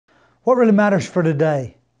What really matters for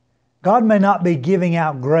today? God may not be giving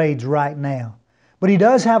out grades right now, but He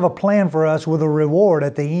does have a plan for us with a reward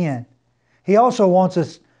at the end. He also wants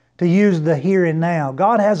us to use the here and now.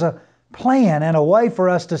 God has a plan and a way for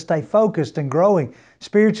us to stay focused and growing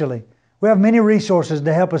spiritually. We have many resources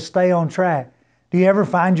to help us stay on track. Do you ever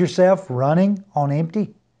find yourself running on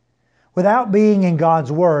empty? Without being in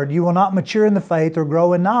God's Word, you will not mature in the faith or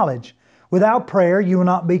grow in knowledge. Without prayer, you will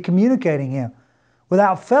not be communicating Him.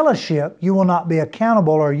 Without fellowship, you will not be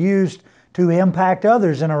accountable or used to impact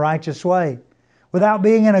others in a righteous way. Without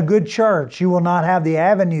being in a good church, you will not have the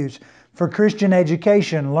avenues for Christian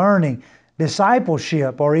education, learning,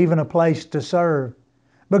 discipleship, or even a place to serve.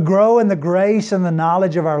 But grow in the grace and the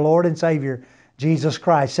knowledge of our Lord and Savior, Jesus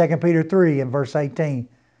Christ. 2 Peter 3 and verse 18.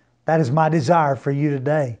 That is my desire for you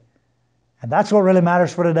today. And that's what really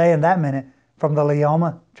matters for today in that minute from the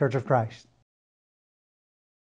Leoma Church of Christ.